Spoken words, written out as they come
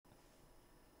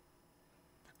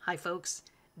Hi folks,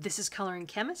 this is Coloring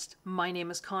Chemist. My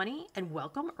name is Connie and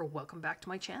welcome back to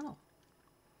my channel.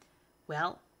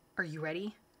 Well, are you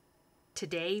ready?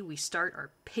 Today we start our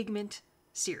pigment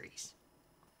series.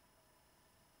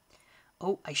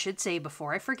 Oh, I should say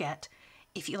before I forget,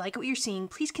 if you like what you're seeing,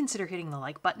 please consider hitting the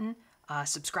like button,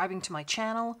 subscribing to my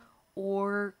channel,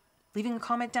 or leaving a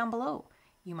comment down below.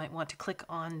 You might want to click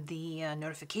on the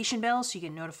notification bell so you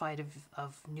get notified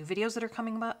of new videos that are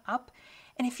coming up.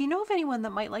 And if you know of anyone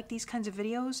that might like these kinds of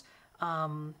videos,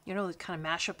 the kind of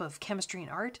mashup of chemistry and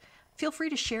art, feel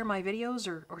free to share my videos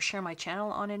or share my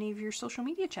channel on any of your social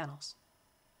media channels.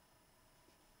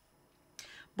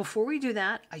 Before we do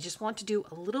that, I just want to do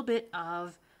a little bit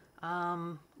of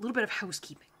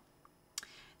housekeeping.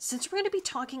 Since we're going to be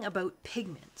talking about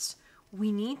pigments,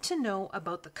 we need to know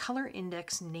about the color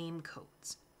index name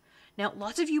codes. Now,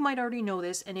 lots of you might already know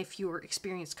this, and if you're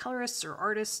experienced colorists or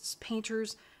artists,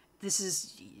 painters, this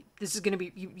is going to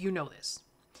be, you know this.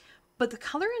 But the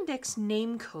color index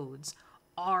name codes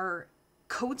are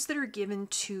codes that are given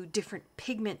to different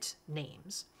pigment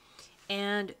names,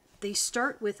 and they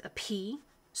start with a P,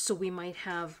 so we might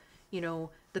have,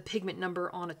 the pigment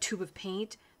number on a tube of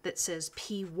paint that says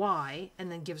PY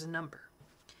and then gives a number.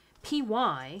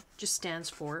 PY just stands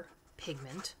for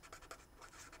pigment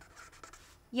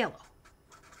yellow.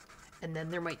 And then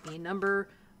there might be a number,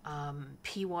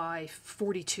 PY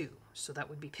 42. So that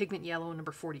would be pigment yellow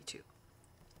number 42.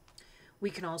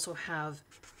 We can also have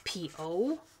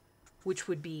PO, which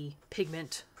would be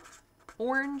pigment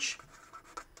orange.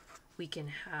 We can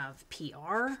have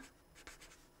PR,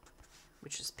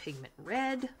 which is pigment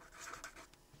red.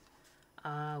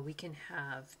 We can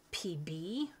have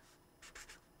PB,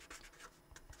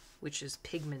 which is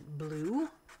pigment blue.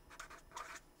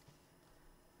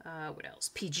 What else?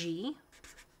 PG,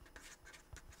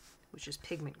 which is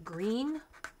pigment green.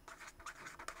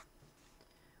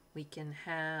 We can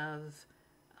have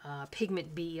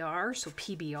pigment BR, so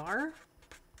PBR,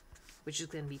 which is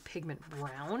going to be pigment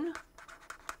brown.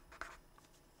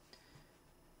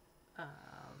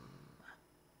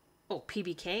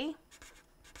 PBK,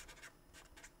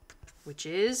 which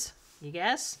is, you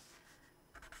guess,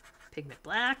 pigment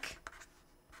black.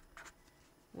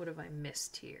 What have I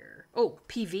missed here? Oh,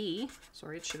 PV.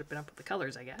 Sorry, it should have been up with the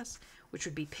colors, I guess. Which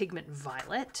would be pigment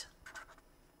violet.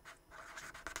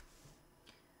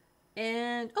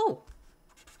 And,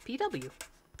 PW.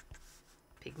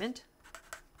 Pigment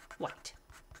white.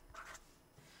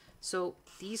 So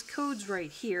these codes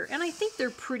right here, and I think they're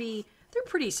pretty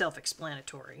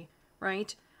self-explanatory,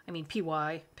 right? I mean,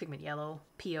 PY, pigment yellow,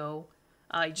 PO.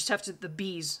 You just have to, the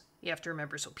B's, you have to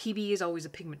remember. So PB is always a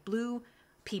pigment blue.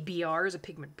 PBR is a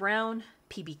pigment brown.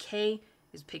 PBK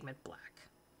is pigment black.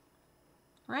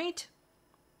 Right?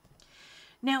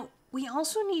 Now, we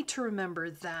also need to remember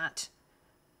that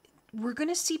we're going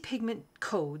to see pigment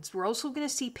codes. We're also going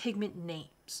to see pigment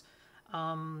names.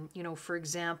 For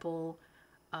example,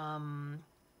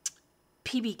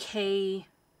 PBK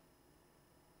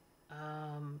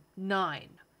 9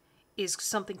 is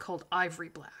something called ivory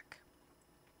black.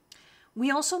 We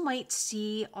also might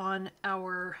see on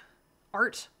our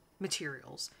art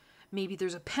materials, maybe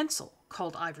there's a pencil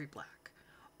called ivory black,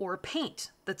 or a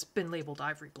paint that's been labeled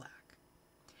ivory black.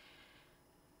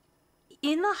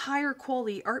 In the higher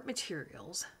quality art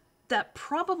materials, that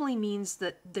probably means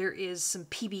that there is some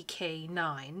PBK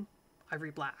 9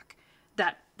 ivory black.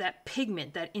 That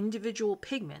pigment, that individual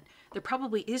pigment, there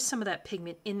probably is some of that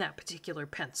pigment in that particular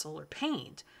pencil or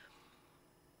paint,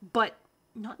 but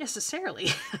not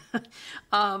necessarily.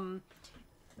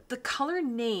 The color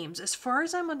names, as far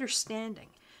as I'm understanding,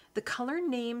 the color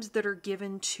names that are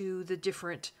given to the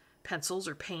different pencils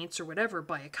or paints or whatever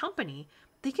by a company,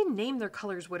 they can name their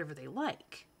colors whatever they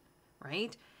like,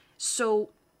 right? So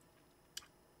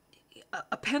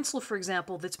a pencil, for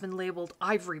example, that's been labeled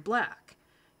ivory black,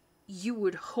 you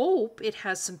would hope it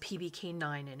has some PBK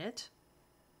 9 in it,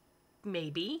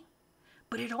 maybe,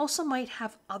 but it also might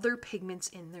have other pigments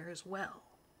in there as well.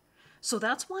 So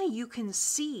that's why you can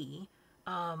see,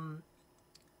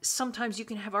 sometimes you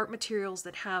can have art materials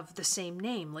that have the same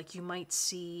name. Like you might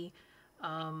see,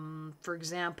 for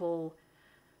example,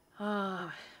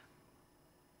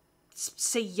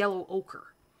 say Yellow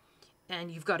Ochre.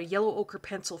 And you've got a Yellow Ochre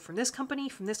pencil from this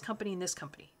company, and this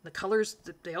company. The colors,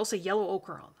 they all say Yellow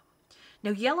Ochre on them. Now,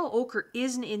 Yellow Ochre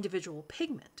is an individual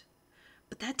pigment,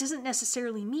 but that doesn't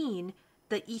necessarily mean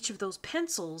that each of those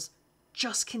pencils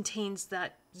just contains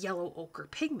that Yellow Ochre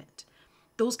pigment.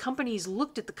 Those companies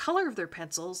looked at the color of their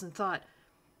pencils and thought,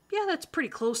 yeah, that's pretty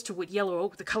close to what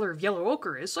the color of Yellow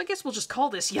Ochre is, so I guess we'll just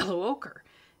call this Yellow Ochre.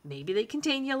 Maybe they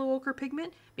contain Yellow Ochre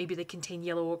pigment, maybe they contain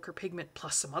Yellow Ochre pigment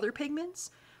plus some other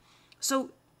pigments,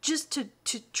 So just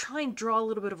to try and draw a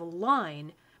little bit of a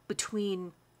line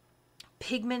between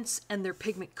pigments and their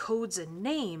pigment codes and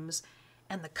names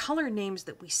and the color names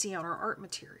that we see on our art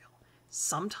material.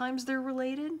 Sometimes they're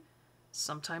related.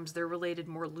 Sometimes they're related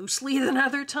more loosely than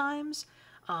other times.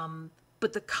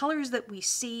 But the colors that we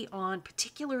see on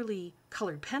particularly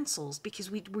colored pencils, because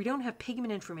we don't have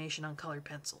pigment information on colored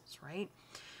pencils, right?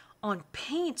 On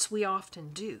paints, we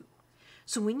often do.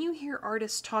 So when you hear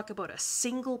artists talk about a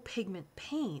single pigment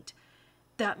paint,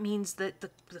 that means that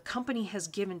the company has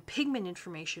given pigment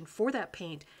information for that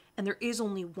paint, and there is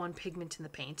only one pigment in the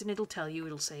paint, and it'll tell you,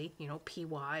 it'll say, you know,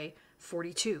 PY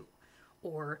 42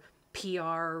 or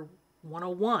PR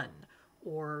 101,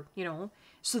 or, you know,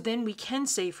 so then we can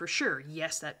say for sure,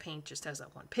 yes, that paint just has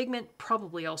that one pigment,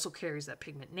 probably also carries that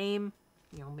pigment name,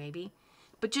 you know, maybe.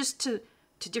 But just to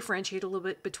differentiate a little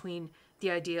bit between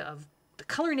the idea of the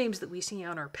color names that we see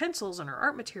on our pencils, on our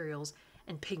art materials,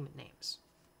 and pigment names.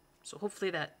 So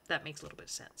hopefully that makes a little bit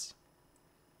of sense.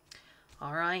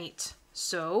 All right,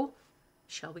 so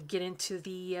shall we get into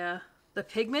the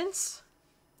pigments?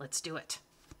 Let's do it.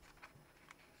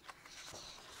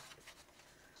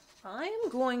 I am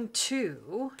going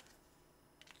to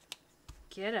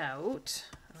get out,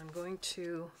 I'm going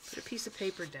to put a piece of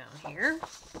paper down here.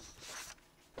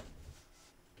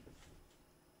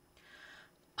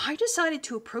 I decided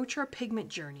to approach our pigment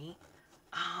journey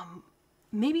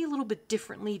maybe a little bit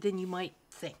differently than you might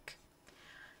think.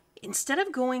 Instead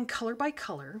of going color by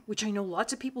color, which I know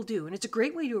lots of people do, and it's a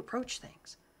great way to approach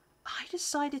things, I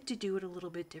decided to do it a little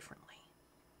bit differently.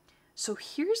 So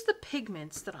here's the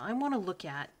pigments that I want to look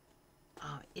at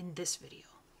in this video.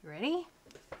 You ready?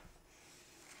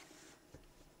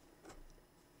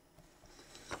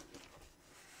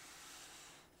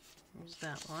 Here's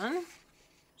that one.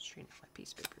 Straighten up my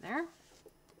piece of paper there.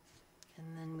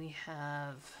 And then we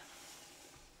have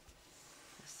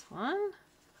this one.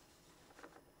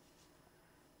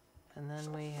 And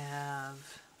then we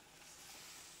have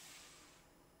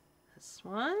this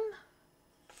one.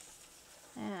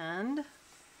 And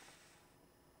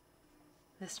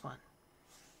this one.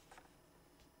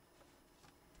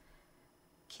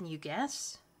 Can you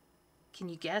guess? Can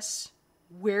you guess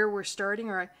where we're starting,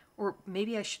 or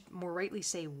maybe I should more rightly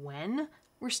say when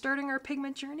we're starting our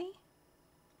pigment journey?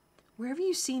 Where have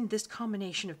you seen this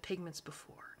combination of pigments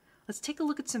before? Let's take a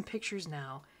look at some pictures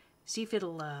now, see if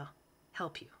it'll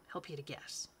help you to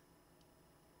guess.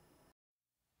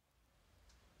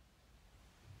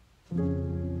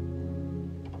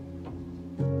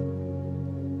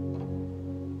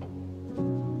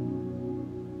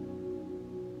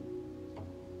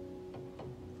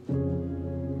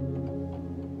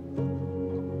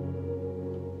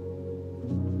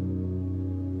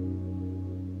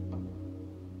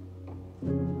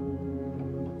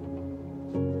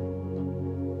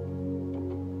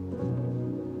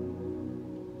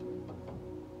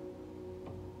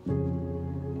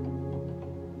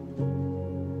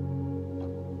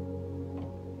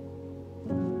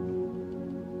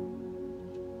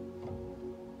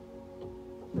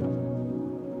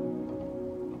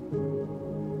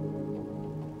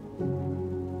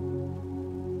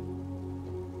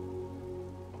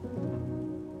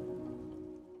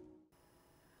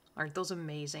 Aren't those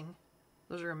amazing?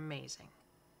 Those are amazing.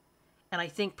 And I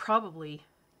think probably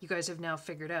you guys have now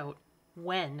figured out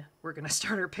when we're going to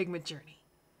start our pigment journey.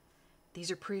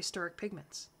 These are prehistoric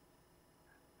pigments,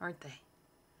 aren't they?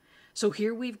 So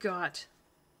here we've got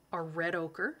our red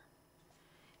ochre.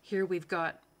 Here we've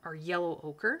got our yellow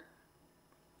ochre.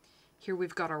 Here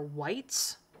we've got our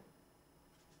whites.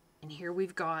 And here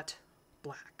we've got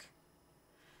black.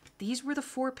 These were the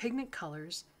four pigment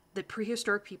colors that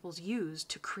prehistoric peoples used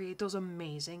to create those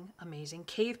amazing, amazing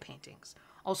cave paintings,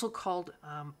 also called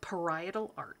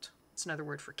parietal art. It's another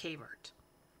word for cave art.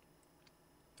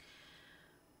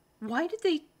 Why did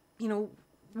they,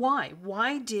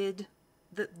 why did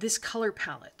this color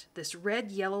palette, this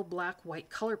red, yellow, black, white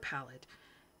color palette,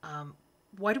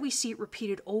 why do we see it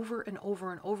repeated over and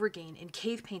over and over again in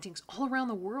cave paintings all around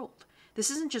the world? This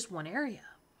isn't just one area.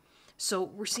 So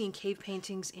we're seeing cave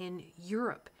paintings in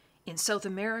Europe, in South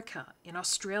America, in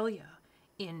Australia,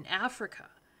 in Africa.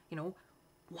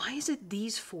 Why is it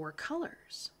these four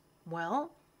colors?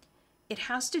 Well, it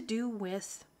has to do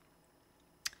with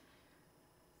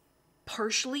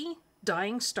partially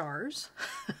dying stars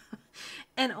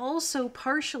and also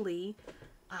partially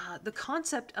the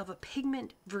concept of a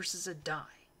pigment versus a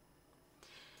dye.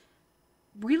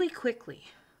 Really quickly,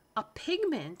 a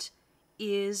pigment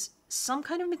is some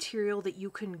kind of material that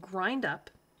you can grind up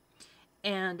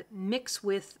and mix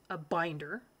with a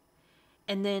binder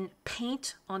and then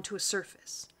paint onto a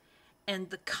surface. And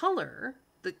the color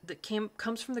that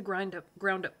comes from the ground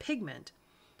up pigment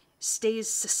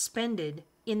stays suspended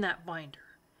in that binder.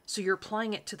 So you're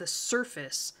applying it to the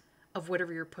surface of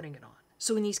whatever you're putting it on.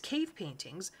 So in these cave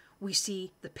paintings, we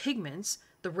see the pigments,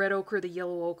 the red ochre, the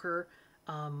yellow ochre,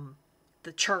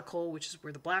 the charcoal, which is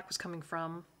where the black was coming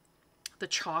from, the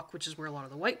chalk, which is where a lot of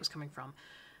the white was coming from.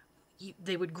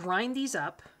 They would grind these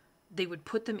up. They would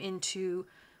put them into,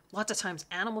 lots of times,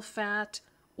 animal fat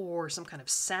or some kind of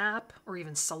sap or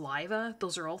even saliva.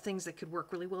 Those are all things that could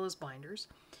work really well as binders.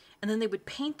 And then they would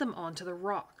paint them onto the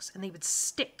rocks, and they would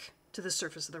stick to the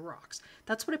surface of the rocks.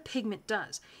 That's what a pigment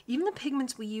does. Even the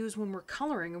pigments we use when we're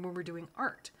coloring and when we're doing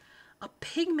art. A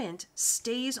pigment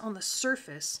stays on the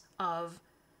surface of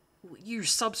your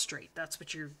substrate. That's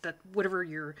what whatever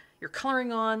you're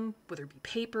coloring on, whether it be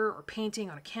paper or painting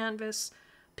on a canvas,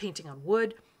 painting on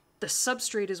wood, the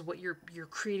substrate is what you're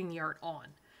creating the art on.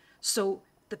 So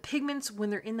the pigments, when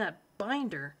they're in that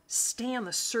binder, stay on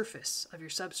the surface of your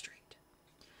substrate.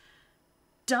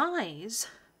 Dyes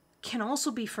can also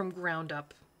be from ground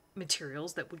up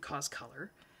materials that would cause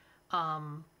color.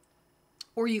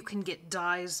 Or you can get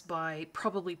dyes by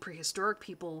probably prehistoric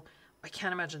people. I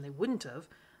can't imagine they wouldn't have.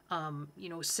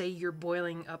 Say you're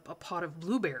boiling up a pot of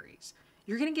blueberries.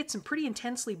 You're going to get some pretty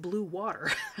intensely blue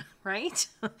water, right?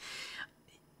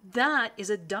 That is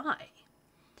a dye.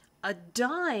 A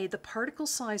dye, the particle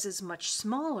size is much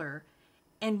smaller,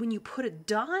 and when you put a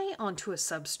dye onto a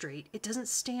substrate, it doesn't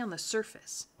stay on the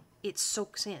surface. It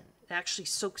soaks in. It actually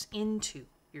soaks into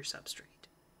your substrate.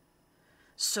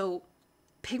 So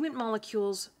pigment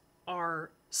molecules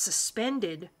are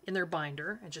suspended in their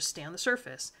binder and just stay on the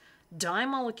surface. Dye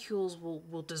molecules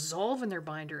will dissolve in their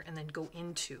binder and then go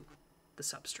into the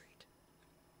substrate.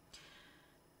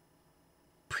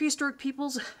 Prehistoric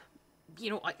peoples,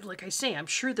 like I say, I'm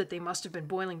sure that they must have been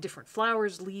boiling different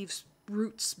flowers, leaves,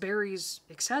 roots, berries,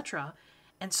 etc.,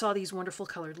 and saw these wonderful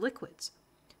colored liquids.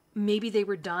 Maybe they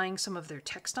were dyeing some of their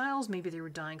textiles. Maybe they were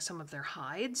dyeing some of their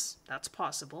hides. That's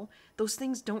possible. Those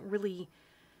things don't really...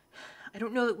 I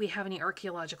don't know that we have any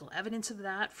archaeological evidence of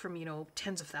that from,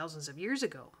 tens of thousands of years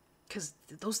ago, because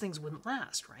those things wouldn't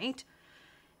last, right?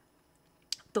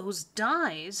 Those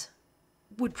dyes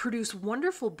would produce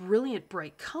wonderful, brilliant,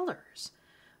 bright colors.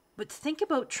 But think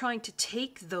about trying to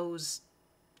take those,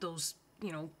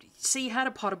 say you had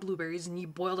a pot of blueberries and you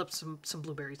boiled up some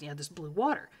blueberries and you had this blue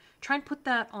water. Try and put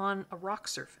that on a rock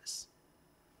surface.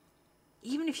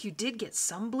 Even if you did get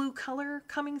some blue color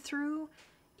coming through,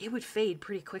 it would fade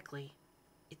pretty quickly.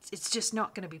 It's just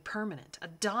not going to be permanent. A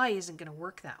dye isn't going to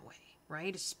work that way,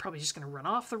 right? It's probably just going to run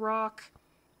off the rock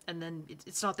and then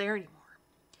it's not there anymore.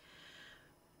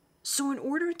 So in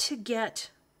order to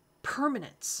get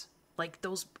permanence, like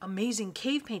those amazing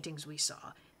cave paintings we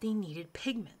saw, they needed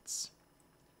pigments.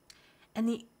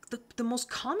 And the most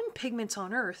common pigments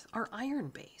on Earth are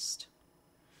iron-based.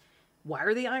 Why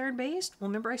are they iron-based? Well,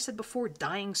 remember I said before,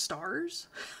 dying stars?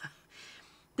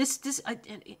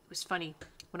 And it was funny.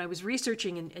 When I was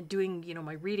researching and doing,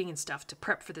 my reading and stuff to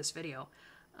prep for this video,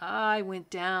 I went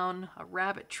down a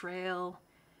rabbit trail,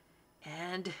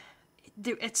 and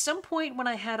at some point when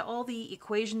I had all the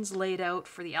equations laid out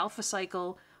for the alpha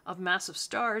cycle of massive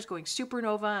stars going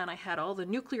supernova, and I had all the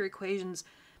nuclear equations,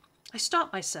 I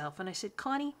stopped myself and I said,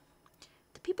 Connie,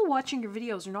 the people watching your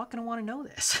videos are not going to want to know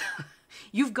this.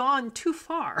 You've gone too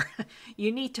far.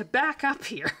 You need to back up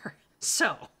here.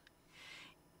 So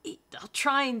I'll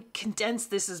try and condense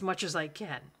this as much as I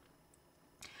can.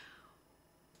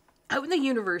 Out in the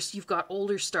universe, you've got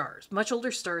older stars, much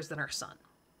older stars than our sun.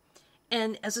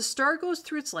 And as a star goes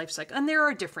through its life cycle, and there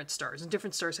are different stars, and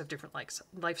different stars have different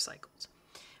life cycles,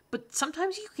 but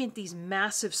sometimes you get these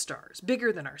massive stars,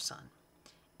 bigger than our sun.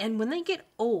 And when they get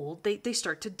old, they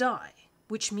start to die,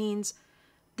 which means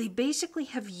they basically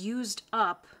have used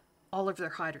up all of their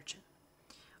hydrogen.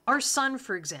 Our sun,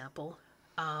 for example,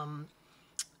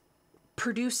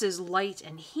 produces light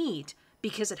and heat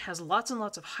because it has lots and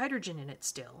lots of hydrogen in it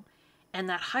still, and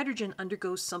that hydrogen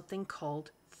undergoes something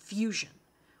called fusion,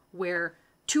 where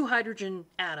two hydrogen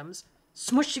atoms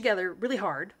smush together really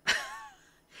hard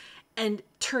and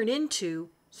turn into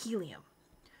helium.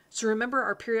 So remember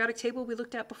our periodic table we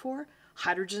looked at before?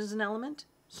 Hydrogen is an element,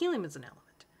 helium is an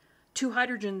element. Two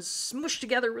hydrogens smushed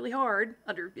together really hard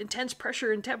under intense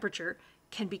pressure and temperature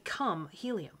can become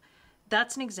helium.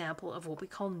 That's an example of what we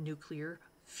call nuclear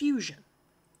fusion.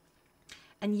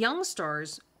 And young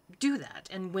stars do that.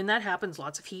 And when that happens,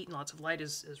 lots of heat and lots of light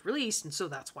is released. And so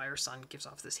that's why our sun gives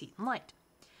off this heat and light.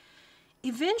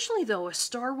 Eventually, though, a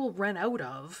star will run out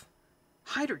of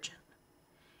hydrogen.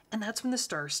 And that's when the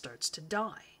star starts to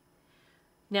die.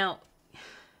 Now,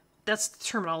 that's the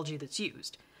terminology that's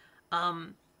used.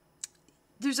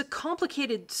 There's a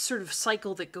complicated sort of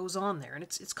cycle that goes on there, and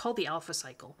it's called the alpha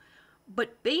cycle.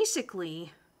 But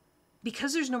basically,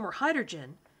 because there's no more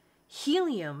hydrogen,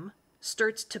 helium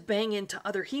starts to bang into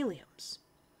other heliums.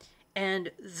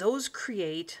 And those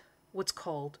create what's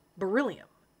called beryllium.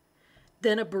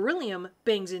 Then a beryllium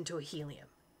bangs into a helium,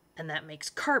 and that makes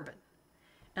carbon.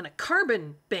 And a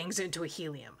carbon bangs into a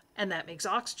helium, and that makes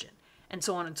oxygen, and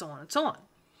so on and so on and so on.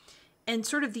 And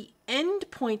sort of the end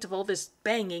point of all this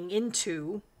banging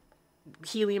into,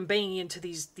 helium banging into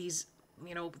these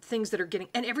things that are getting,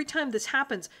 and every time this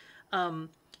happens, the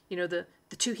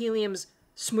two heliums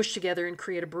smush together and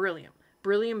create a beryllium.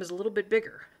 Beryllium is a little bit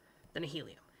bigger than a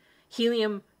helium.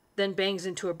 Helium then bangs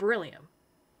into a beryllium,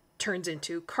 turns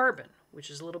into carbon, which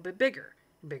is a little bit bigger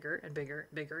and bigger and bigger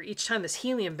and bigger. Each time this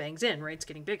helium bangs in, right, it's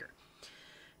getting bigger.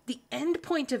 The end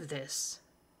point of this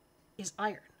is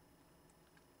iron.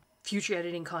 Future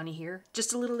editing Connie here.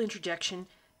 Just a little interjection,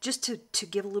 just to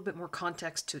give a little bit more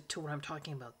context to what I'm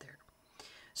talking about there.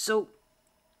 So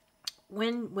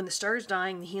when the star is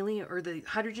dying, the helium or the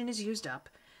hydrogen is used up,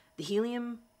 the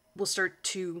helium will start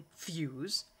to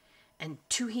fuse, and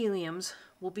two heliums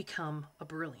will become a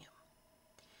beryllium.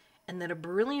 And then a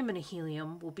beryllium and a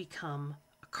helium will become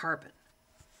a carbon.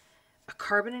 A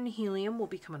carbon and a helium will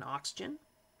become an oxygen.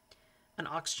 An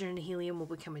oxygen and a helium will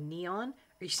become a neon.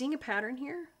 Are you seeing a pattern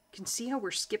here? You can see how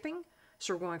we're skipping.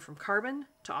 So we're going from carbon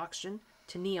to oxygen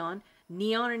to neon.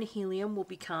 Neon and helium will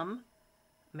become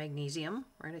magnesium,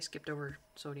 right? I skipped over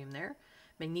sodium there.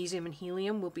 Magnesium and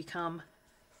helium will become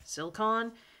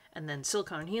silicon, and then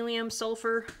silicon and helium,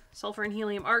 sulfur, sulfur and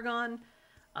helium, argon,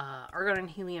 argon and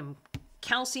helium,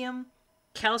 calcium,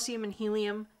 calcium and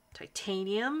helium,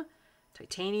 titanium,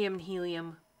 titanium and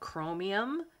helium,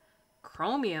 chromium,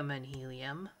 chromium and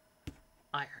helium,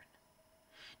 iron.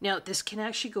 Now, this can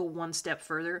actually go one step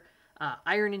further.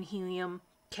 Iron and helium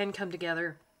can come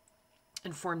together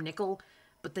and form nickel,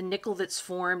 but the nickel that's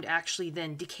formed actually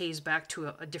then decays back to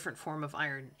a different form of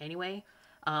iron anyway.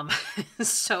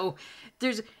 So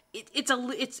there's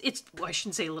well, I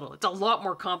shouldn't say a little. It's a lot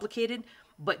more complicated.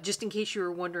 But just in case you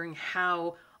were wondering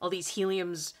how all these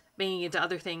heliums banging into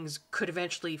other things could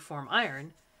eventually form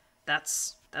iron,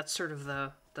 that's sort of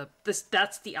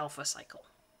that's the alpha cycle.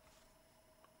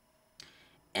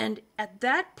 And at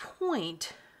that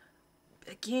point,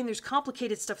 again, there's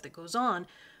complicated stuff that goes on,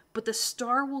 but the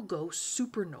star will go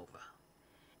supernova.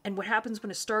 And what happens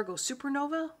when a star goes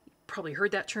supernova? You probably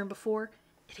heard that term before.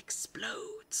 It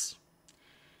explodes.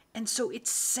 And so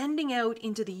it's sending out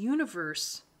into the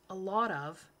universe a lot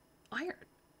of iron.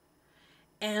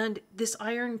 And this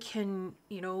iron can,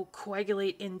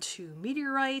 coagulate into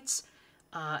meteorites.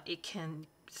 It can,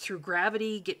 through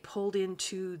gravity, get pulled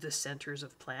into the centers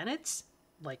of planets,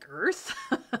 like Earth.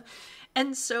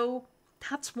 And so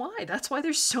that's why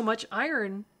there's so much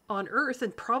iron on Earth,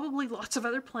 and probably lots of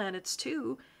other planets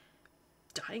too.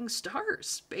 Dying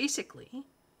stars, basically.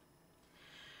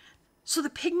 So the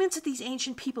pigments that these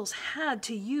ancient peoples had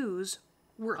to use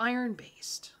were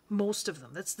iron-based. Most of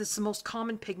them. That's the most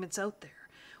common pigments out there.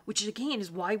 Which, again,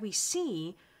 is why we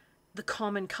see the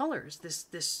common colors.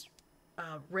 This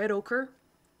red ochre,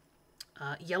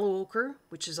 yellow ochre,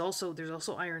 which is also, there's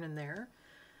also iron in there.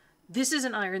 This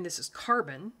isn't iron, this is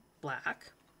carbon,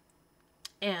 black.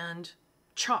 And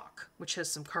chalk, which has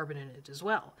some carbon in it as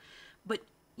well. But,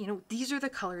 these are the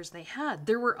colors they had.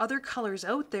 There were other colors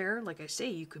out there. Like I say,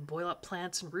 you could boil up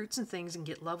plants and roots and things and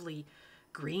get lovely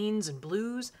greens and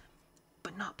blues,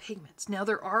 but not pigments. Now,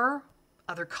 there are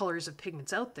other colors of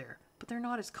pigments out there, but they're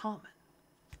not as common.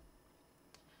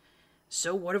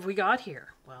 So what have we got here?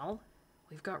 Well,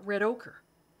 we've got red ochre.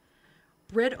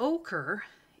 Red ochre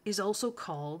is also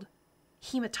called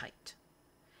hematite.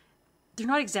 They're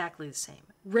not exactly the same.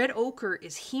 Red ochre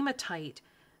is hematite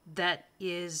that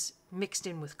is mixed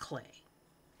in with clay.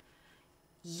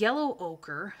 Yellow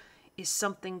ochre is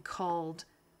something called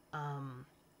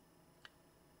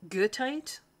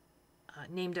goethite,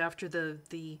 named after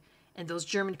and those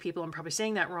German people, I'm probably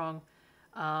saying that wrong,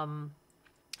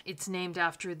 it's named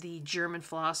after the German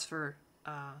philosopher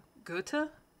Goethe.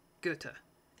 Goethe.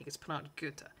 I think it's pronounced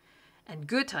Goethe. And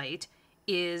goethite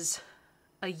is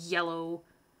a yellow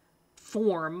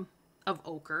form of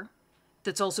ochre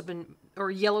that's also been,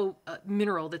 or yellow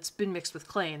mineral that's been mixed with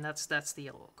clay, and that's the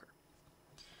yellow ochre.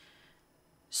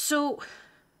 So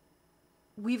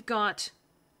we've got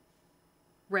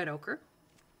red ochre,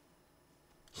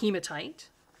 hematite.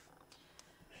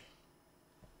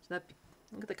 Look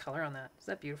at the color on that. Is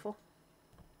that beautiful?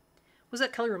 What does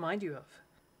that color remind you of?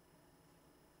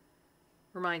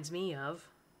 Reminds me of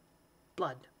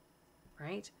blood,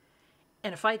 right?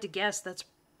 And if I had to guess, that's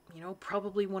you know,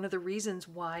 probably one of the reasons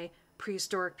why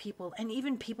prehistoric people, and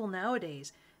even people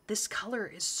nowadays, this color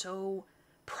is so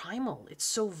primal, it's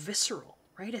so visceral,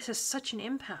 right? It has such an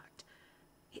impact.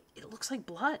 It looks like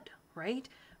blood, right?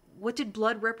 What did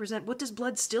blood represent? What does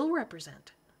blood still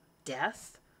represent?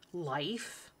 Death,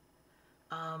 life.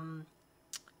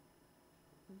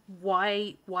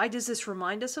 Why does this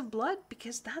remind us of blood?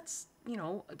 Because that's, you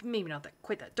know, maybe not that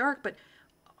quite that dark, but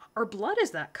our blood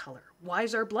is that color. Why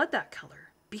is our blood that color?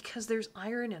 Because there's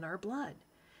iron in our blood.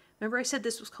 Remember I said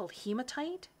this was called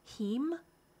hematite?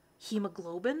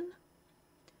 Hemoglobin?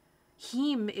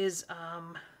 Heme is, I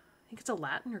think it's a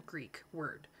Latin or Greek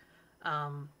word.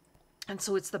 And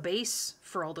so it's the base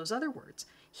for all those other words.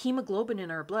 Hemoglobin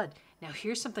in our blood. Now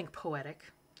here's something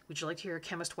poetic. Would you like to hear a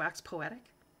chemist wax poetic?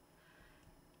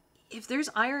 If there's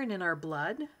iron in our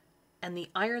blood, and the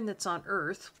iron that's on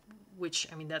Earth, which,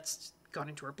 I mean, that's gone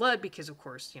into our blood because, of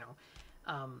course, you know,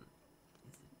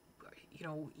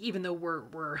 even though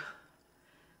we're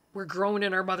grown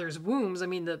in our mother's wombs, I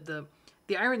mean, the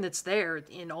iron that's there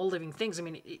in all living things, I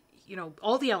mean, you know,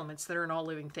 all the elements that are in all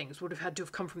living things would have had to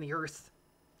have come from the Earth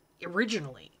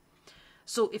originally.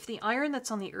 So if the iron that's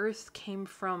on the Earth came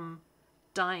from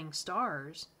dying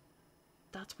stars,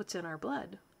 that's what's in our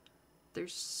blood.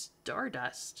 There's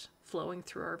stardust flowing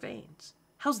through our veins.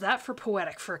 How's that for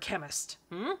poetic for a chemist?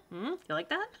 You like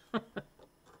that?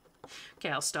 Okay,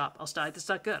 I'll stop. This is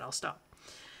not good. I'll stop.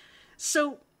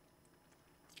 So,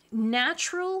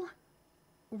 natural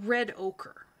red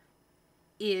ochre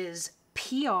is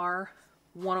PR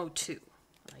 102.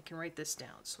 I can write this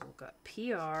down. So we've got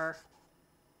PR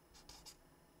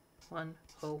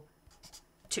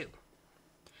 102.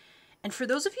 And for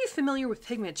those of you familiar with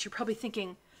pigments, you're probably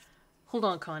thinking, hold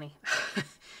on, Connie.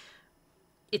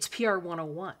 It's PR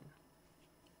 101.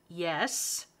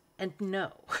 Yes and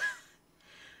no.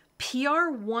 PR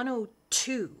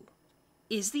 102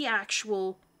 is the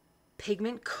actual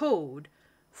pigment code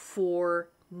for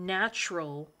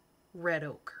natural red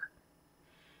ochre.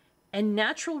 And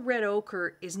natural red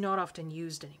ochre is not often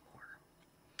used anymore.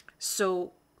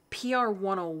 So PR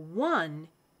 101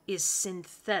 is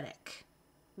synthetic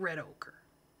red ochre.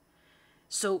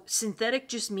 So synthetic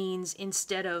just means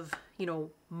instead of, you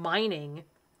know, mining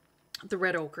the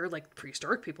red ochre like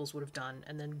prehistoric peoples would have done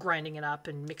and then grinding it up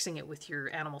and mixing it with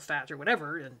your animal fat or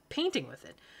whatever and painting with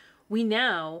it, we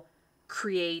now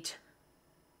create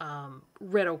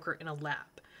red ochre in a lab.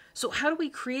 So how do we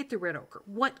create the red ochre?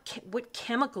 What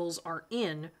chemicals are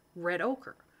in red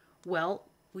ochre? Well,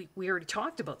 we already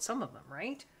talked about some of them,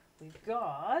 right? We've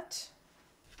got,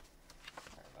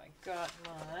 where have I got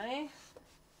my,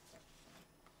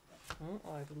 oh,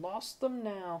 I've lost them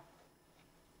now.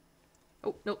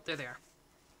 Oh, nope, there they are.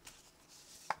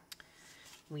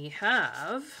 We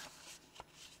have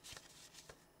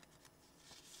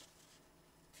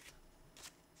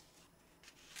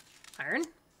iron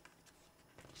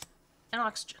and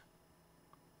oxygen.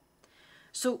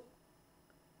 So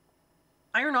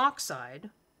iron oxide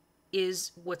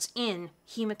is what's in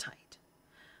hematite.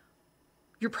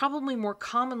 You're probably more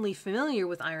commonly familiar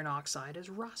with iron oxide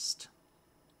as rust.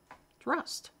 It's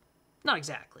rust. Not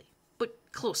exactly, but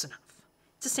close enough.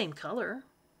 It's the same color,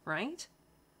 right?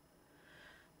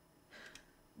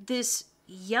 This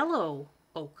yellow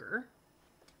ochre,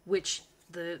 which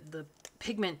the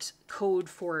pigment code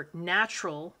for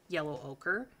natural yellow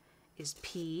ochre is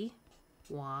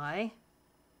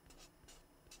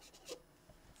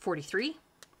PY43.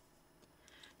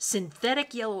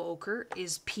 Synthetic yellow ochre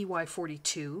is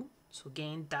PY42. So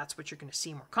again, that's what you're going to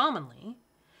see more commonly.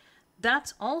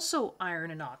 That's also iron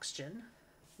and oxygen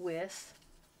with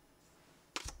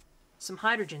some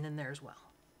hydrogen in there as well.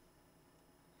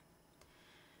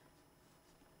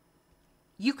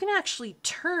 You can actually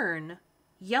turn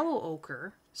yellow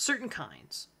ochre, certain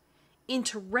kinds,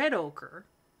 into red ochre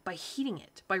by heating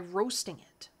it, by roasting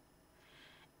it.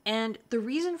 And the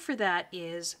reason for that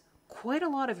is quite a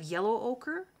lot of yellow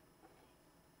ochre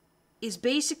is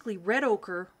basically red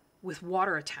ochre with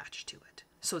water attached to it.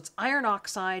 So it's iron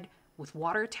oxide with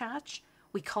water attached.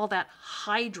 We call that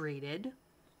hydrated.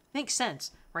 Makes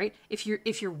sense, right? If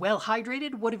you're well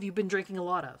hydrated, what have you been drinking a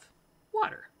lot of?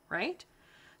 Water, right?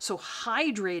 So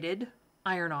hydrated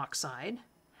iron oxide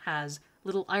has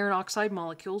little iron oxide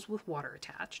molecules with water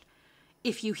attached.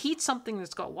 If you heat something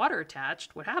that's got water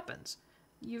attached, what happens?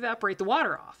 You evaporate the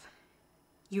water off.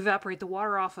 You evaporate the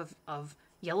water off of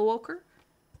yellow ochre,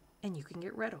 and you can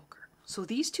get red ochre. So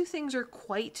these two things are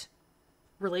quite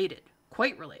related.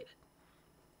 Quite related.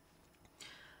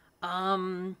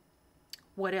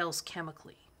 What else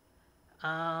chemically?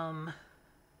 Oh,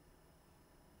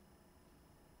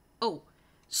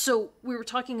 so we were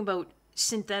talking about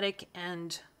synthetic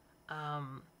and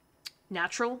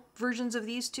natural versions of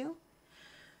these two.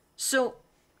 So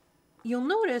you'll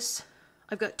notice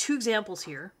I've got two examples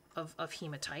here of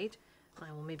hematite.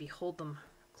 I will maybe hold them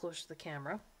close to the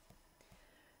camera.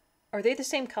 Are they the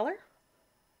same color?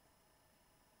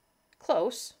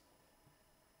 Close,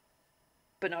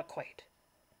 but not quite,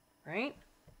 right?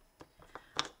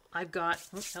 I've got,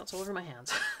 oh, now it's all over my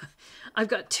hands. I've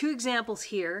got two examples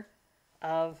here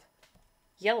of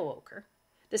yellow ochre.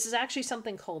 This is actually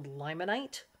something called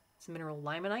limonite. It's mineral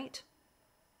limonite,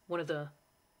 one of the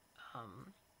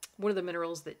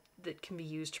minerals that can be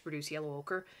used to produce yellow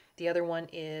ochre. The other one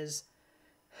is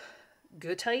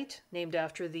goethite, named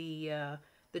after the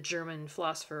German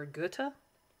philosopher Goethe.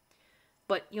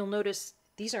 But you'll notice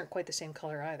these aren't quite the same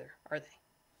color either, are they?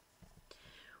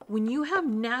 When you have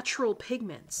natural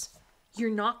pigments, you're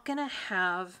not going to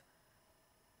have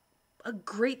a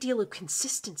great deal of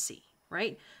consistency,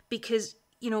 right? Because,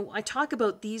 you know, I talk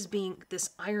about these being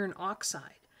this iron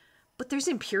oxide, but there's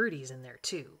impurities in there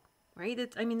too, right?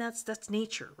 I mean, that's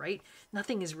nature, right?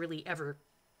 Nothing is really ever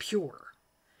pure.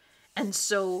 And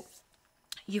so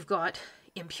you've got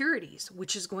impurities,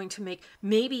 which is going to make,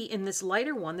 maybe in this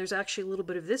lighter one, there's actually a little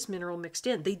bit of this mineral mixed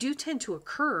in. They do tend to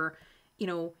occur, you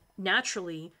know,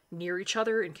 naturally near each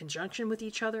other, in conjunction with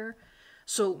each other.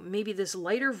 So maybe this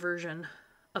lighter version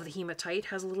of the hematite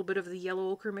has a little bit of the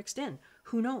yellow ochre mixed in.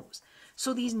 Who knows?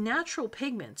 So these natural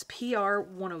pigments,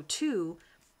 PR102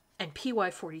 and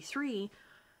PY43,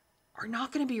 are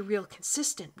not going to be real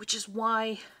consistent, which is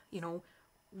why, you know,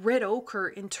 red ochre,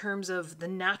 in terms of the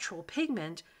natural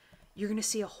pigment, you're going to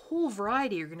see a whole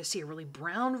variety. You're going to see a really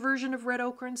brown version of red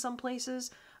ochre in some places,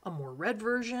 a more red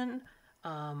version,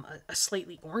 a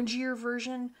slightly orangier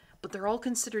version, but they're all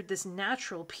considered this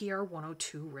natural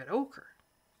PR102 red ochre.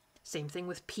 Same thing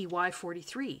with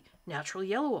PY43, natural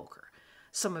yellow ochre.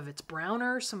 Some of it's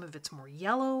browner, some of it's more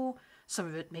yellow, some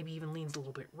of it maybe even leans a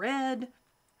little bit red.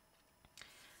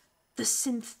 The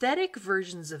synthetic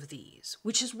versions of these,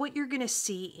 which is what you're going to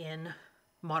see in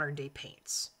modern day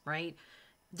paints, right?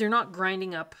 They're not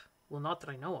grinding up, well, not that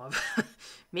I know of,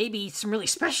 maybe some really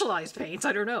specialized paints,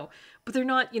 I don't know, but they're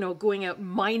not, you know, going out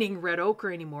mining red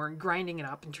ochre anymore and grinding it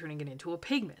up and turning it into a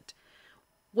pigment.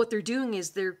 What they're doing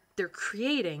is they're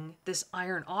creating this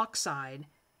iron oxide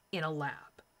in a lab.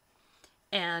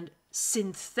 And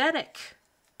synthetic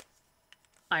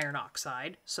iron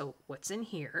oxide, so what's in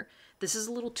here, this is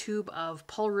a little tube of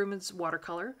Paul Ruben's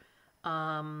watercolor.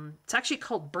 It's actually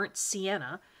called burnt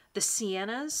sienna. The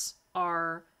siennas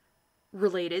are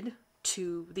related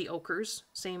to the ochres,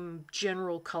 same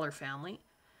general color family.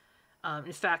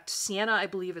 In fact, sienna, I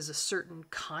believe, is a certain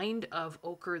kind of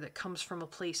ochre that comes from a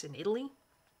place in Italy.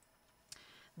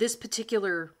 This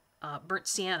particular burnt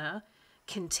sienna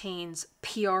contains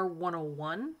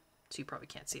PR101, so you probably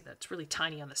can't see that. It's really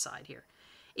tiny on the side here.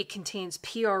 It contains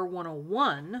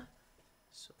PR101,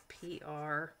 so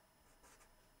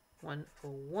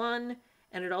PR101,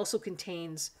 and it also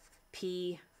contains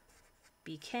PBK11.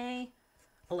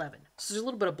 So there's a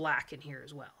little bit of black in here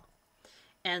as well.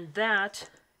 And that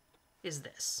is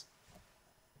this.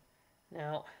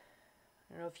 Now,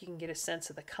 I don't know if you can get a sense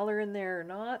of the color in there or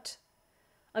not.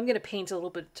 I'm going to paint a little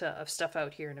bit of stuff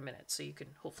out here in a minute, so you can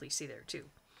hopefully see there too.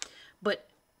 But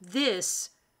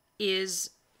this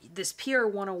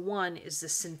PR101 is the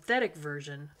synthetic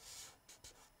version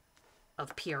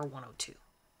of PR102.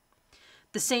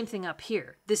 The same thing up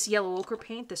here. This yellow ochre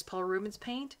paint, this Paul Ruben's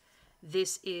paint,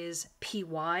 this is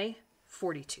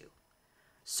PY42.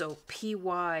 So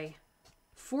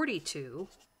PY42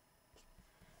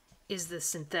 is the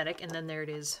synthetic, and then there it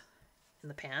is in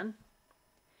the pan.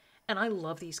 And I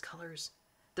love these colors.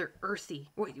 They're earthy.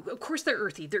 Well, of course they're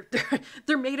earthy.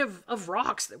 They're made of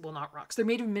rocks. Well, not rocks. They're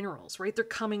made of minerals, right? They're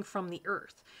coming from the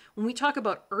earth. When we talk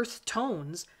about earth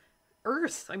tones,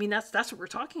 earth, I mean, that's what we're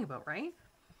talking about, right?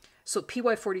 So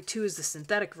PY42 is the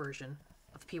synthetic version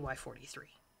of PY43.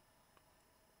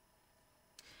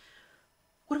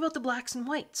 What about the blacks and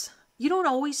whites? You don't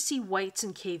always see whites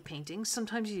in cave paintings.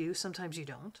 Sometimes you do, sometimes you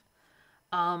don't.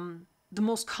 The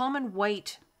most common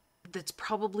white that's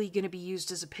probably going to be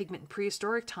used as a pigment in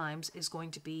prehistoric times is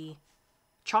going to be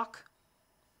chalk,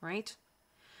 right?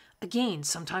 Again,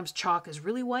 sometimes chalk is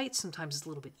really white, sometimes it's a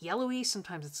little bit yellowy,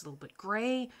 sometimes it's a little bit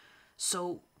gray.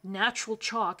 So natural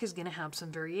chalk is going to have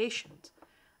some variations.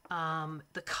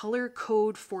 The color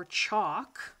code for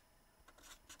chalk,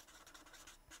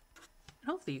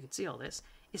 and hopefully you can see all this,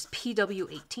 is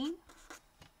PW18.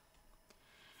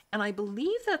 And I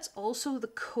believe that's also the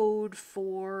code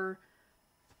for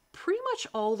pretty much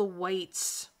all the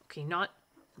whites. Okay, not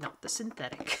the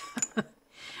synthetic,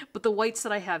 but the whites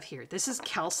that I have here. This is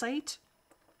calcite,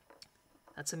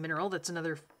 That's a mineral. That's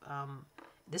another,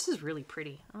 this is really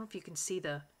pretty. I don't know if you can see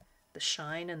the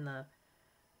shine and the,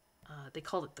 they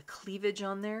call it the cleavage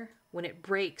on there. When it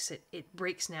breaks, it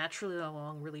breaks naturally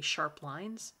along really sharp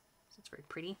lines. So it's very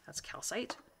pretty. That's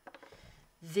calcite.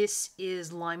 This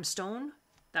is limestone.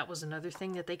 That was another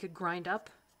thing that they could grind up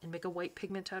and make a white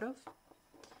pigment out of.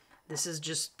 This is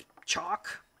just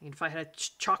chalk. I mean, if I had a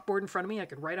chalkboard in front of me, I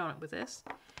could write on it with this.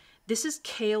 This is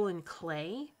kale and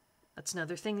clay. That's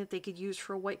another thing that they could use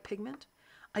for a white pigment.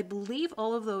 I believe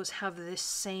all of those have this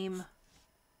same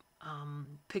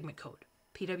pigment code,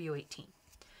 PW18.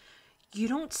 You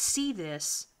don't see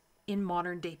this in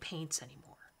modern day paints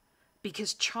anymore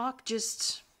because chalk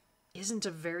just isn't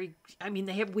a very, I mean,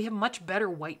 we have much better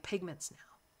white pigments now.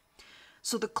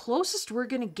 So the closest we're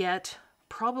going to get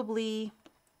probably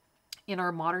in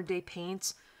our modern day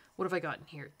paints, what have I got in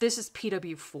here? This is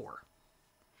PW4,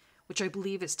 which I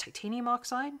believe is titanium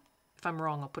oxide. If I'm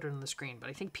wrong, I'll put it on the screen, but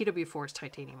I think PW4 is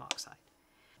titanium oxide.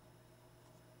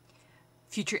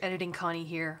 Future editing Connie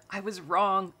here. I was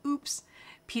wrong. Oops.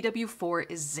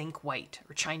 PW4 is zinc white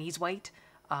or Chinese white.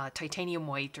 Titanium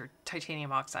white or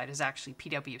titanium oxide is actually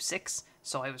PW6,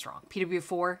 so I was wrong.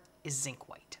 PW4 is zinc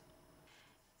white.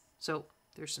 So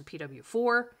there's some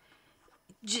PW4.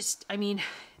 Just, I mean,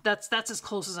 that's as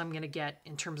close as I'm going to get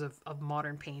in terms of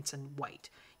modern paints and white.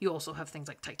 You also have things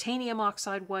like titanium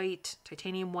oxide white,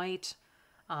 titanium white.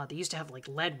 They used to have like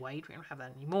lead white. We don't have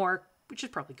that anymore, which is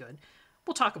probably good.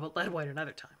 We'll talk about lead white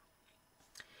another time.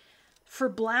 For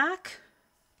black,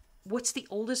 what's the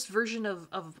oldest version of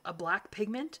a black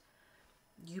pigment?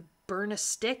 You burn a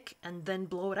stick and then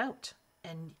blow it out.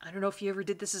 And I don't know if you ever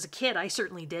did this as a kid. I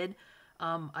certainly did.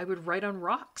 I would write on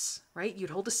rocks, right? You'd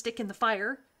hold a stick in the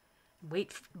fire,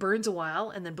 wait, burns a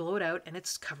while, and then blow it out, and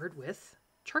it's covered with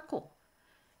charcoal.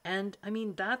 And I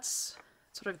mean, that's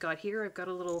what I've got here. I've got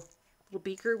a little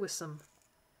beaker with some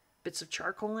bits of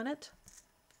charcoal in it.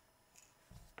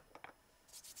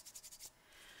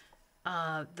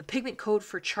 The pigment code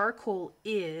for charcoal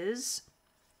is,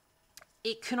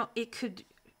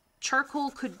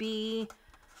 charcoal could be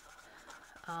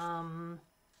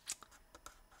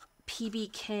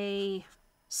PBK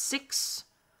 6,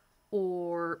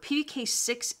 or PBK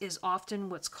 6 is often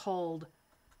what's called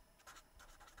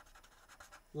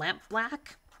lamp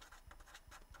black.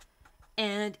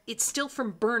 And it's still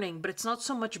from burning, but it's not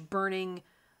so much burning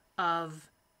of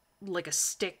like a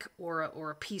stick or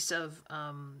a piece of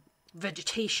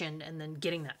vegetation and then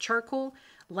getting that charcoal.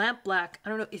 Lamp black, I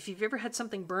don't know if you've ever had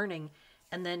something burning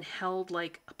and then held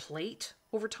like a plate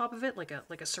over top of it, like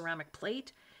a ceramic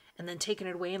plate, and then taken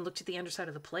it away and looked at the underside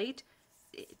of the plate.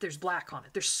 There's black on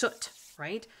it. There's soot,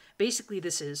 right? Basically,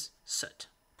 this is soot.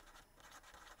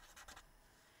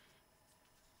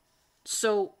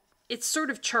 So it's sort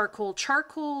of charcoal.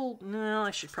 Charcoal, no,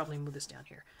 I should probably move this down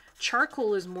here.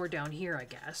 Charcoal is more down here, I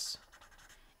guess.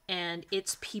 And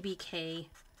it's PBK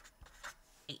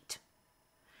 8.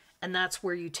 And that's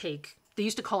where you take, they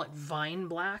used to call it vine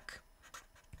black.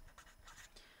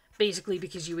 Basically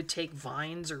because you would take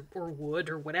vines or wood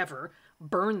or whatever,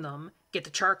 burn them, get the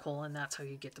charcoal, and that's how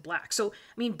you get the black. So,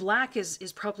 I mean, black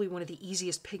is probably one of the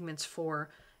easiest pigments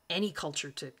for any culture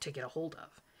to get a hold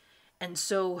of. And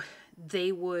so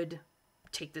they would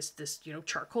take this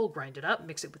charcoal, grind it up,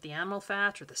 mix it with the animal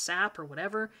fat or the sap or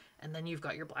whatever, and then you've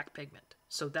got your black pigment.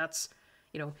 So that's,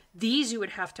 these you would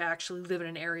have to actually live in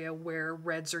an area where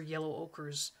reds or yellow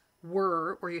ochres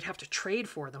were, or you'd have to trade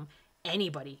for them.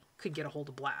 Anybody could get a hold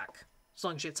of black, as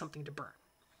long as you had something to burn,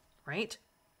 right?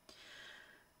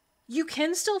 You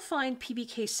can still find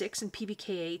PBK 6 and PBK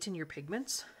 8 in your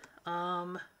pigments.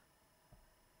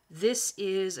 This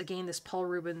is, again, this Paul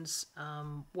Rubens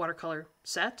watercolor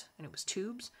set, and it was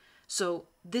tubes. So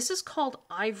this is called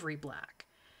ivory black.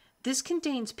 This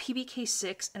contains PBK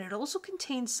 6, and it also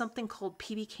contains something called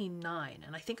PBK 9,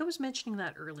 and I think I was mentioning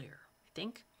that earlier, I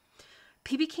think.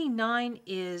 PBK 9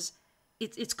 is,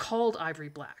 it's called ivory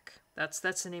black. That's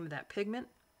the name of that pigment.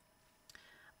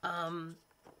 And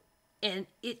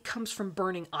it comes from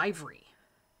burning ivory.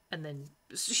 And then,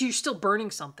 so you're still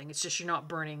burning something, it's just you're not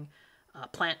burning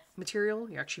plant material,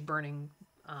 you're actually burning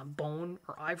bone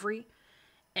or ivory,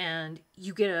 and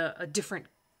you get a different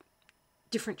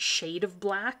shade of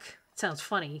black. It sounds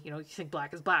funny, you think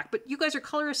black is black, but you guys are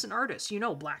colorists and artists,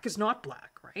 black is not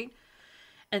black, right?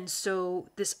 And so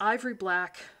this ivory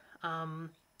black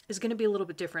is going to be a little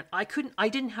bit different. I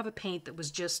didn't have a paint that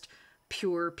was just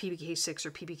pure PBK 6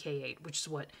 or PBK 8, which is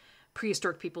what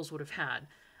prehistoric peoples would have had.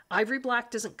 Ivory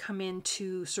black doesn't come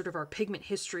into sort of our pigment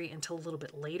history until a little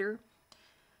bit later.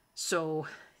 So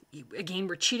again,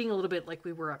 we're cheating a little bit like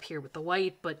we were up here with the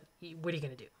white, but what are you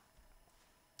going to do?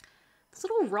 This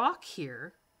little rock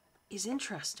here is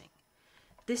interesting.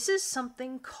 This is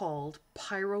something called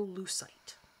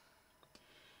pyrolusite.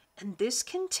 And this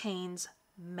contains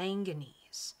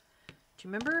manganese. Do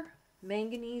you remember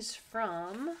manganese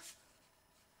from...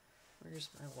 Where's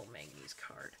my little manganese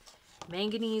card?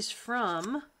 Manganese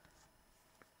from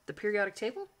the periodic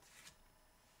table.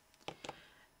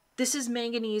 This is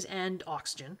manganese and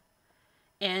oxygen.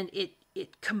 And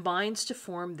it combines to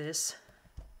form this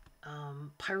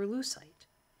pyrolusite.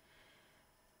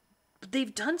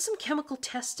 They've done some chemical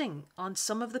testing on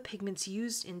some of the pigments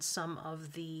used in some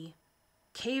of the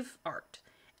cave art.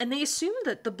 And they assumed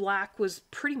that the black was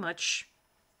pretty much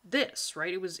this,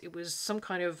 right? It was some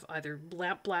kind of either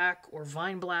lamp black or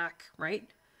vine black, right?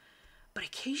 But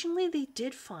occasionally they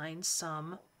did find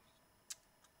some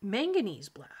manganese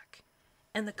black.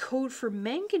 And the code for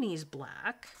manganese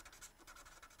black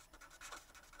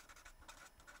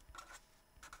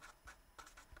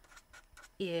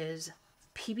is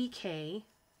PBK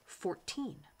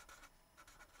 14.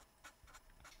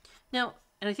 Now,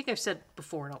 and I think I've said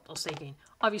before, and I'll say again,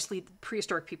 obviously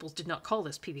prehistoric peoples did not call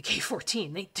this PBK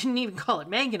 14. They didn't even call it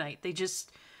manganite. They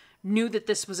just knew that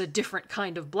this was a different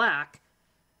kind of black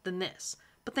than this.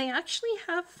 But they actually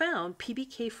have found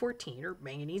PBK 14, or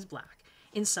manganese black,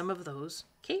 in some of those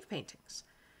cave paintings.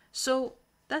 So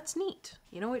that's neat.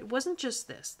 You know, it wasn't just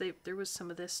this. There was some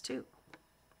of this too.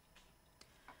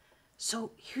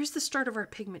 So here's the start of our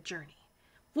pigment journey.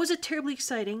 Was it terribly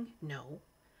exciting? No.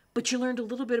 But you learned a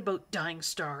little bit about dying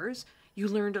stars. You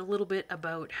learned a little bit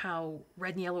about how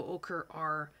red and yellow ochre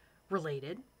are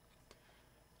related.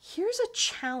 Here's a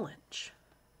challenge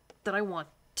that I want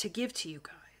to give to you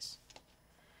guys.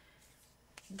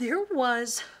 There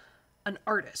was an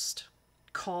artist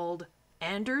called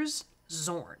Anders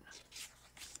Zorn.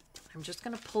 I'm just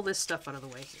going to pull this stuff out of the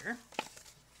way here.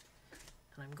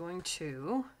 And I'm going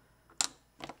to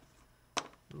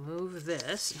move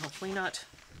this and hopefully not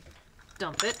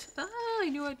dump it. Ah, I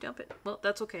knew I'd dump it. Well,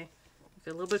 that's okay.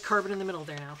 Got a little bit of carbon in the middle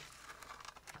there now.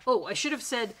 Oh, I should have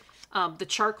said the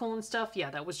charcoal and stuff. Yeah,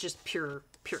 that was just pure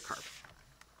carbon.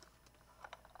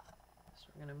 So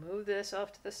we're going to move this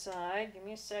off to the side. Give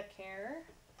me a sec here.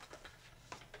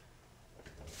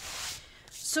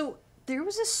 So there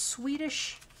was a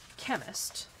Swedish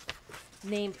chemist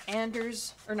named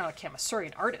Anders, or not a chemist, sorry,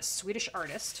 an artist, Swedish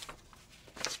artist,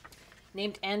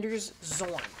 named Anders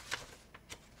Zorn.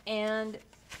 And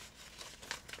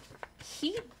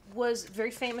he was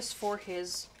very famous for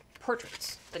his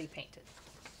portraits that he painted.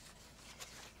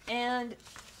 And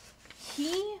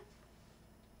he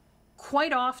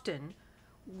quite often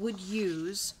would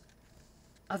use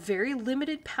a very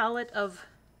limited palette of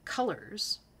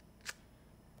colors.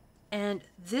 And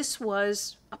this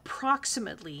was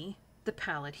approximately the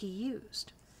palette he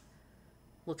used.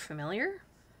 Look familiar?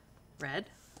 Red,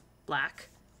 black,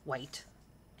 white,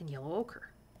 and yellow ochre.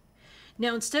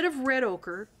 Now, instead of red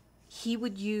ochre, he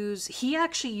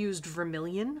actually used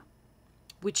vermilion,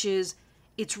 which is,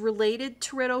 it's related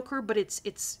to red ochre, but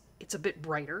it's a bit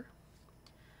brighter.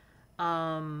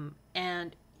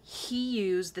 And he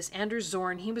used this Anders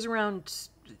Zorn. He was around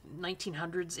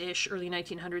 1900s-ish, early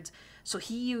 1900s. So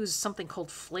he used something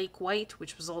called flake white,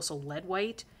 which was also lead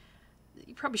white.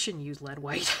 You probably shouldn't use lead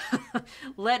white.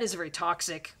 Lead is very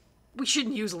toxic. We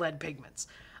shouldn't use lead pigments.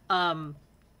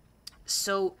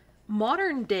 So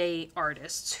modern day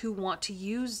artists who want to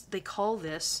use, they call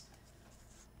this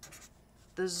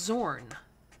the Zorn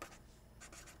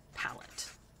palette.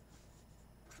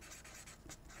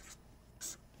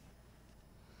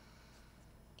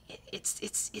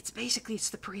 It's basically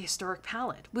the prehistoric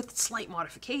palette with slight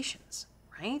modifications,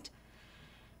 right?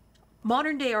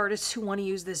 Modern day artists who want to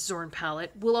use this Zorn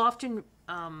palette will often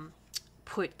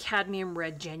put cadmium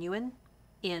red genuine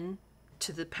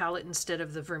into the palette instead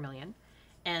of the vermilion,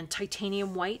 and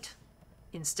titanium white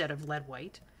instead of lead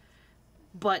white.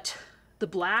 But the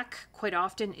black quite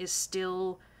often is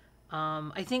still,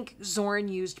 I think Zorn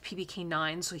used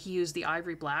PBK9, so he used the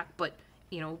ivory black, but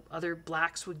you know, other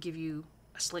blacks would give you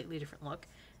a slightly different look.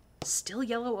 Still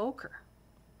yellow ochre.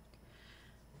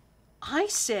 I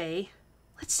say,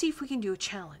 let's see if we can do a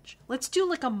challenge. Let's do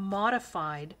like a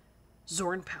modified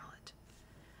Zorn palette.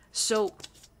 So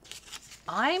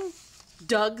I'm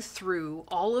dug through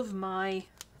all of my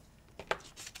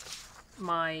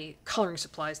coloring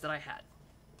supplies that I had.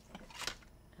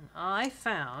 And I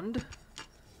found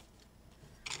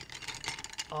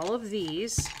all of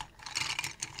these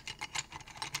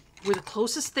were the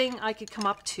closest thing I could come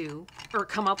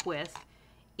up with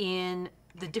in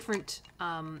the different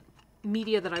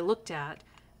media that I looked at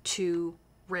to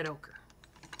red ochre.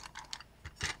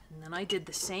 And then I did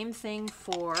the same thing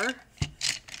for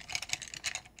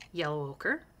Yellow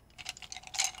Ochre.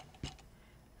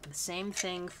 The same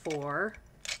thing for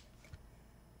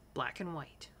black and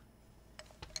white.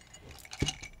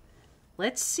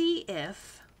 Let's see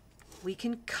if we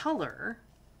can color,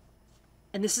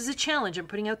 and this is a challenge I'm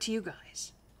putting out to you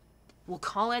guys. We'll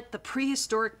call it the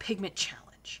Prehistoric Pigment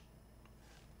Challenge.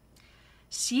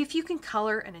 See if you can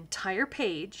color an entire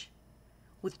page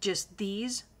with just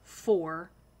these 4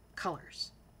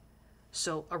 colors.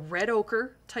 So a red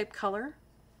ochre type color,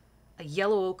 a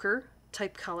yellow ochre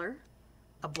type color,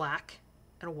 a black,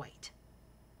 and a white.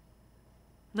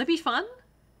 Wouldn't that be fun?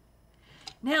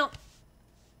 Now,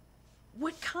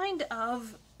 what kind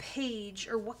of page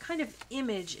or what kind of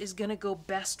image is going to go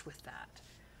best with that?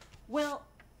 Well,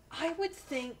 I would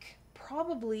think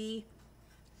probably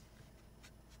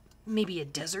maybe a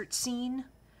desert scene,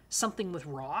 something with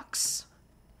rocks.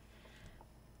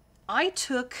 I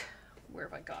took, where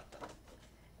have I got them?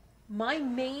 My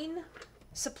main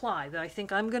supply that I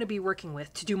think I'm going to be working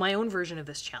with to do my own version of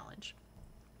this challenge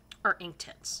are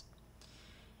Inktense.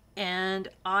 And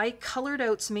I colored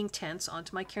out some Inktense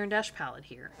onto my Caran d'Ache palette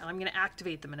here, and I'm going to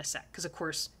activate them in a sec, because of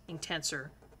course Inktense are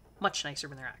much nicer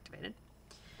when they're activated.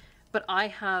 But I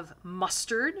have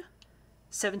Mustard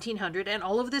 1700, and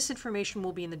all of this information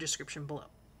will be in the description below.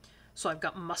 So I've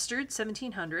got Mustard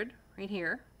 1700 right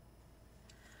here.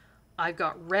 I've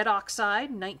got Red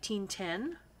Oxide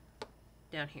 1910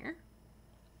 down here.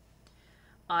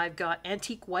 I've got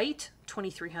Antique White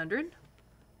 2300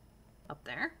 up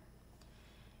there.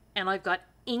 And I've got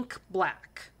Ink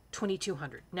Black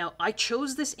 2200. Now, I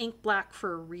chose this Ink Black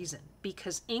for a reason,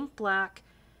 because Ink Black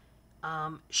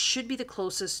should be the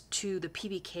closest to the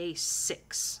PBK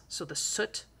 6. So the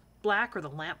soot black or the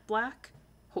lamp black,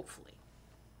 hopefully.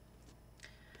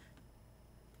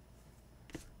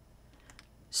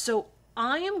 So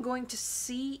I am going to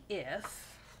see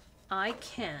if I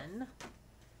can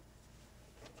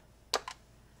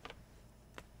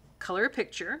color a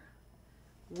picture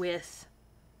with,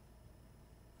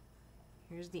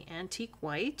 here's the Antique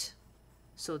White.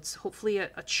 So it's hopefully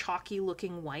a chalky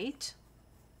looking white.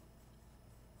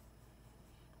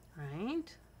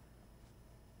 Right.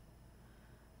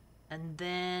 And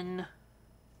then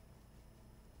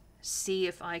see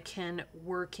if I can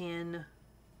work in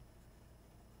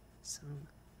some,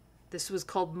 this was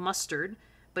called Mustard,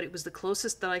 but it was the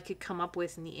closest that I could come up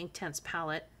with in the Inktense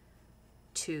palette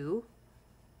to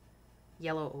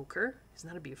Yellow Ochre. Isn't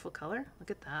that a beautiful color? Look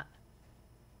at that.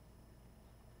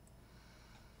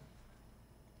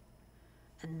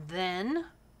 And then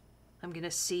I'm going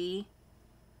to see,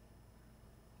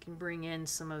 I can bring in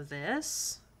some of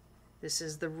this. This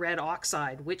is the Red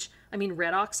Oxide, which, I mean,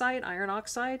 Red Oxide, Iron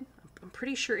Oxide, I'm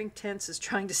pretty sure Inktense is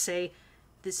trying to say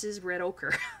this is Red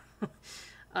Ochre.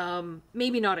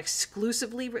 Maybe not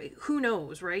exclusively, who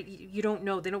knows, right? You don't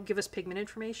know. They don't give us pigment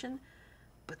information,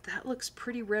 but that looks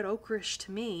pretty red ochreish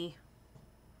to me.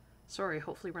 Sorry,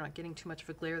 hopefully we're not getting too much of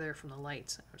a glare there from the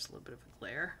lights. There's a little bit of a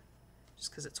glare,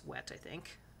 just because it's wet, I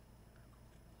think.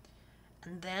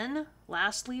 And then,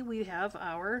 lastly, we have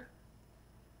our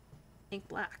Ink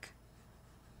Black.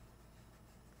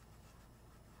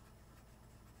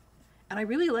 And I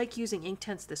really like using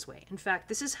Inktense this way. In fact,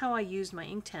 this is how I used my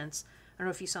Inktense. I don't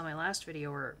know if you saw my last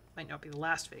video, or it might not be the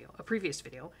last video, a previous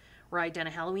video, where I did a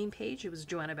Halloween page. It was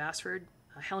Joanna Basford,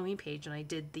 a Halloween page, and I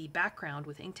did the background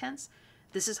with Inktense.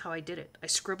 This is how I did it. I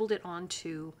scribbled it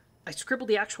onto, I scribbled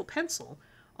the actual pencil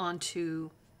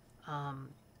onto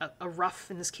a rough,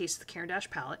 in this case, the Caran d'Ache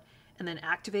palette, and then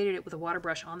activated it with a water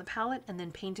brush on the palette, and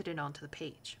then painted it onto the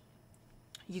page.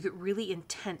 You get really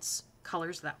intense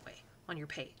colors that way on your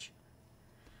page.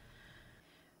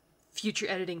 Future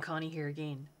editing Connie here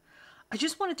again. I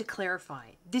just wanted to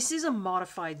clarify, this is a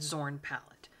modified Zorn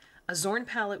palette. A Zorn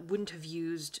palette wouldn't have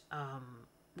used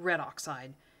Red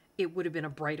Oxide. It would have been a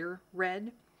brighter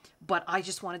red, but I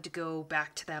just wanted to go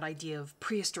back to that idea of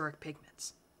prehistoric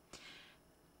pigments.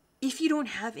 If you don't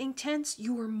have Inktense,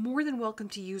 you are more than welcome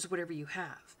to use whatever you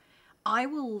have. I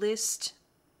will list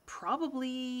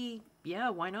probably, yeah,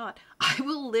 why not? I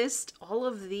will list all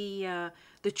of the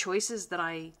choices that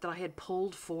I had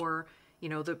pulled for, you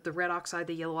know, the Red Oxide,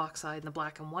 the Yellow Oxide, and the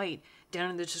black and white down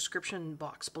in the description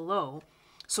box below.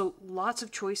 So lots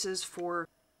of choices for,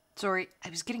 sorry,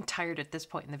 I was getting tired at this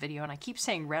point in the video and I keep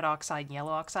saying Red Oxide and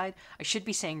Yellow Oxide. I should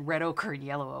be saying Red Ochre and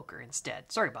Yellow Ochre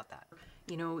instead. Sorry about that.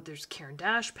 You know, there's Caran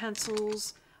d'Ache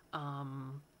pencils,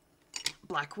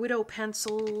 Black Widow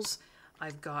pencils,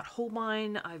 I've got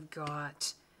Holbein, I've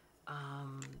got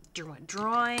Derwent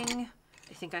Drawing,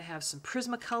 I think I have some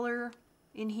Prismacolor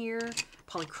in here,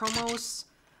 Polychromos,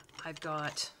 I've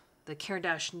got the Caran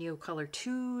d'Ache Neocolor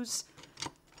 2s,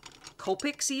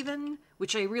 Copics even,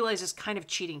 which I realize is kind of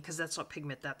cheating because that's not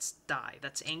pigment, that's dye,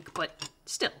 that's ink, but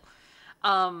still.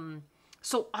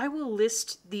 So I will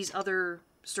list these other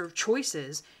sort of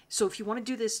choices. So if you want to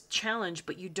do this challenge,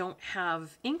 but you don't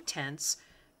have Inktense,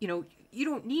 you know, you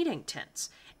don't need Inktense.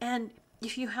 And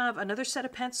if you have another set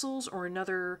of pencils or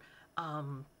another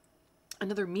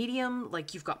medium,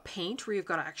 like you've got paint where you've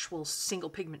got actual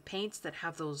single pigment paints that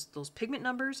have those pigment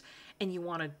numbers, and you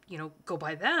want to, you know, go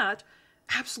by that,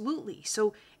 absolutely.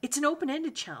 So it's an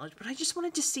open-ended challenge, but I just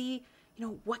wanted to see, you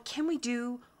know, what can we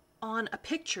do on a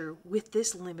picture with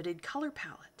this limited color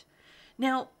palette.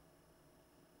 Now,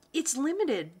 it's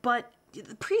limited, but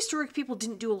the prehistoric people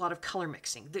didn't do a lot of color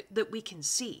mixing that we can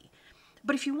see.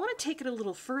 But if you want to take it a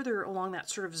little further along that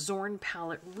sort of Zorn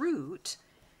palette route,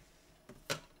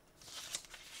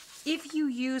 if you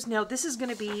use, now this is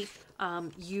going to be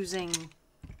using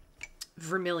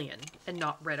vermilion and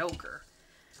not red ochre,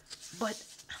 but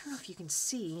I don't know if you can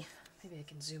see, maybe I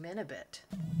can zoom in a bit.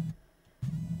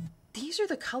 These are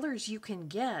the colors you can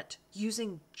get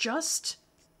using just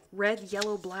red,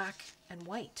 yellow, black, and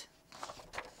white.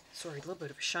 Sorry, a little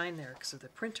bit of a shine there because of the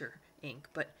printer ink,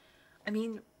 but I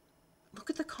mean, look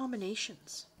at the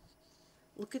combinations.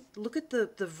 Look at the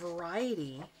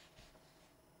variety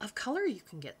of color you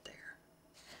can get there.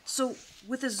 So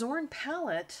with a Zorn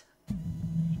palette,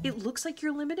 it looks like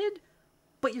you're limited,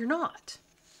 but you're not.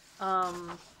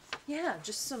 Yeah,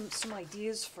 just some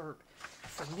ideas for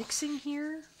mixing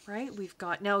here, right? We've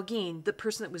got, now again, the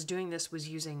person that was doing this was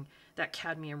using that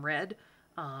cadmium red,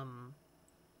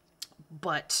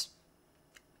 but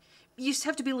you just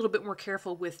have to be a little bit more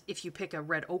careful with if you pick a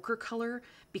red ochre color,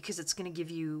 because it's going to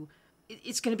give you,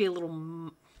 it's going to be a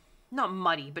little, not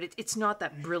muddy, but it's not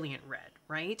that brilliant red,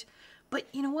 right? But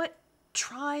you know what?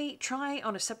 Try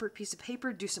on a separate piece of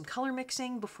paper, do some color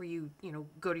mixing before you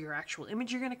go to your actual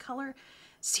image you're going to color.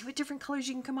 See what different colors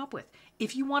you can come up with.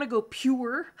 If you want to go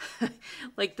pure,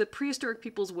 like the prehistoric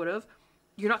peoples would have,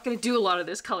 you're not going to do a lot of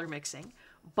this color mixing.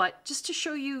 But just to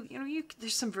show you,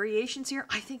 there's some variations here.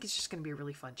 I think it's just going to be a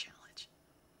really fun challenge.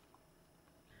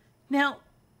 Now,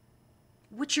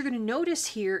 what you're going to notice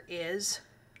here is,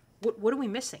 what are we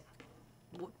missing?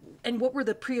 And what were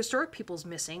the prehistoric peoples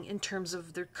missing in terms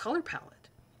of their color palette?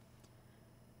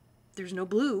 There's no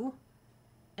blue.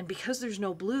 And because there's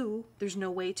no blue, there's no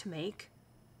way to make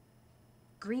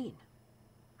green,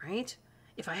 right?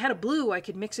 If I had a blue, I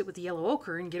could mix it with the yellow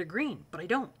ochre and get a green, but I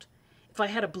don't. If I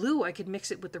had a blue, I could mix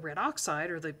it with the red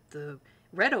oxide or the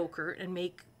red ochre and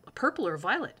make a purple or a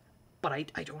violet, but I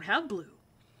don't have blue.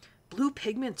 Blue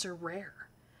pigments are rare.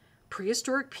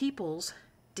 Prehistoric peoples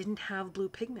didn't have blue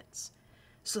pigments.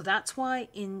 So that's why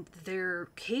in their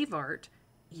cave art,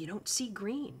 you don't see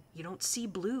green, you don't see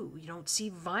blue, you don't see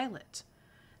violet.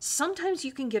 Sometimes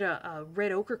you can get a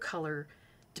red ochre color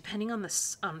depending on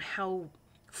how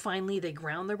finely they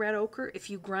ground the red ochre. If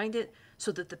you grind it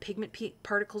so that the pigment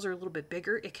particles are a little bit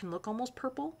bigger, it can look almost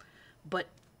purple. But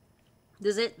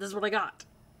this is it. This is what I got.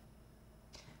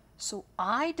 So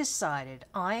I decided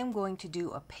I am going to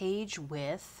do a page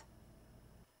with,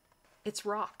 it's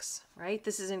rocks, right?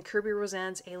 This is in Kerby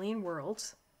Rosanes' Alien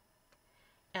Worlds.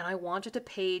 And I wanted a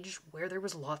page where there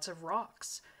was lots of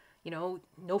rocks.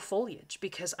 No foliage,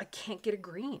 because I can't get a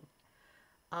green.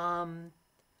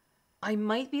 I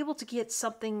might be able to get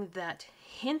something that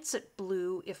hints at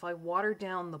blue if I water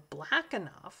down the black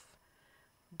enough,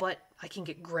 but I can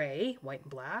get gray, white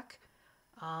and black.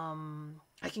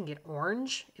 I can get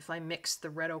orange if I mix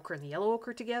the red ochre and the yellow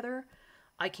ochre together.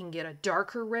 I can get a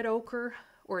darker red ochre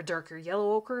or a darker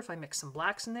yellow ochre if I mix some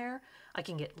blacks in there. I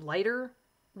can get lighter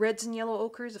reds and yellow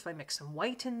ochres if I mix some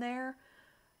white in there.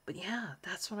 But yeah,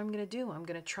 that's what I'm going to do. I'm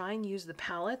going to try and use the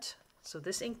palette. So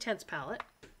this Inktense palette.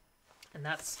 And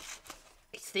that's,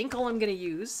 I think, all I'm going to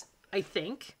use. I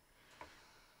think.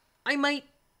 I might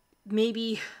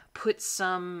maybe put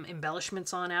some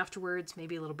embellishments on afterwards.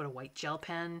 Maybe a little bit of white gel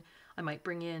pen. I might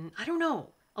bring in, I don't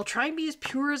know. I'll try and be as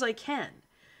pure as I can.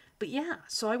 But yeah,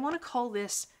 so I want to call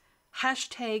this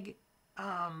hashtag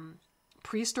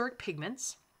prehistoric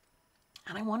pigments.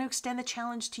 And I want to extend the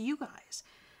challenge to you guys.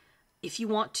 If you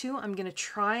want to, I'm going to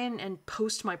try and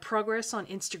post my progress on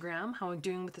Instagram, how I'm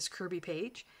doing with this Kerby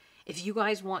page. If you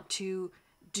guys want to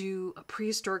do a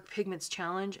prehistoric pigments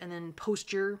challenge and then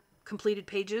post your completed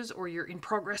pages or your in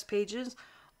progress pages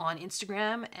on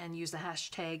Instagram and use the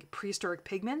hashtag prehistoric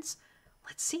pigments,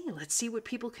 let's see what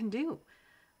people can do.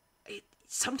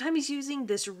 Sometimes using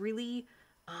this really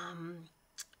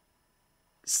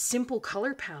simple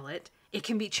color palette, it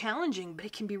can be challenging, but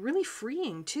it can be really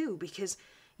freeing too, because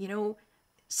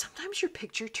sometimes your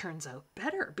picture turns out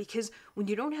better, because when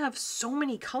you don't have so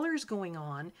many colors going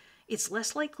on, it's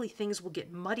less likely things will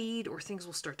get muddied or things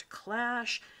will start to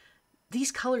clash.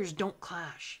 These colors don't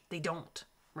clash. They don't,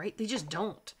 right? They just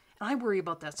don't. And I worry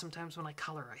about that sometimes when I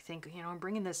color. I think, you know, I'm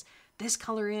bringing this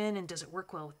color in, and does it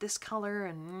work well with this color?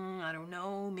 And I don't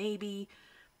know, maybe.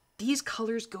 These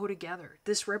colors go together.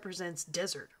 This represents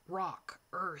desert, rock,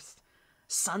 earth,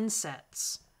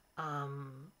 sunsets,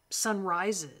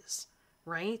 sunrises,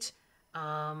 right?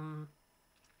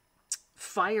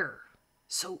 Fire.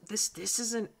 So this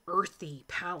is an earthy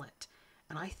palette,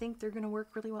 and I think they're going to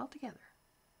work really well together.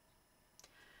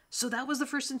 So that was the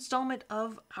first installment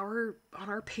of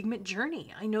our pigment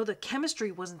journey. I know the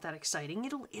chemistry wasn't that exciting.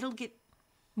 It'll get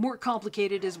more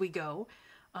complicated as we go.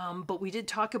 But we did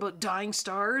talk about dying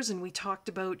stars, and we talked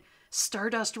about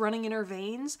stardust running in our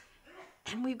veins,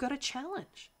 and we've got a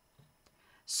challenge.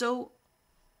 So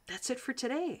that's it for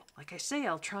today. Like I say,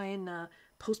 I'll try and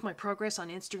post my progress on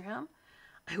Instagram.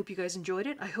 I hope you guys enjoyed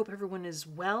it. I hope everyone is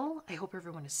well. I hope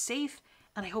everyone is safe,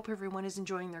 and I hope everyone is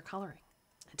enjoying their coloring.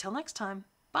 Until next time,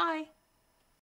 bye.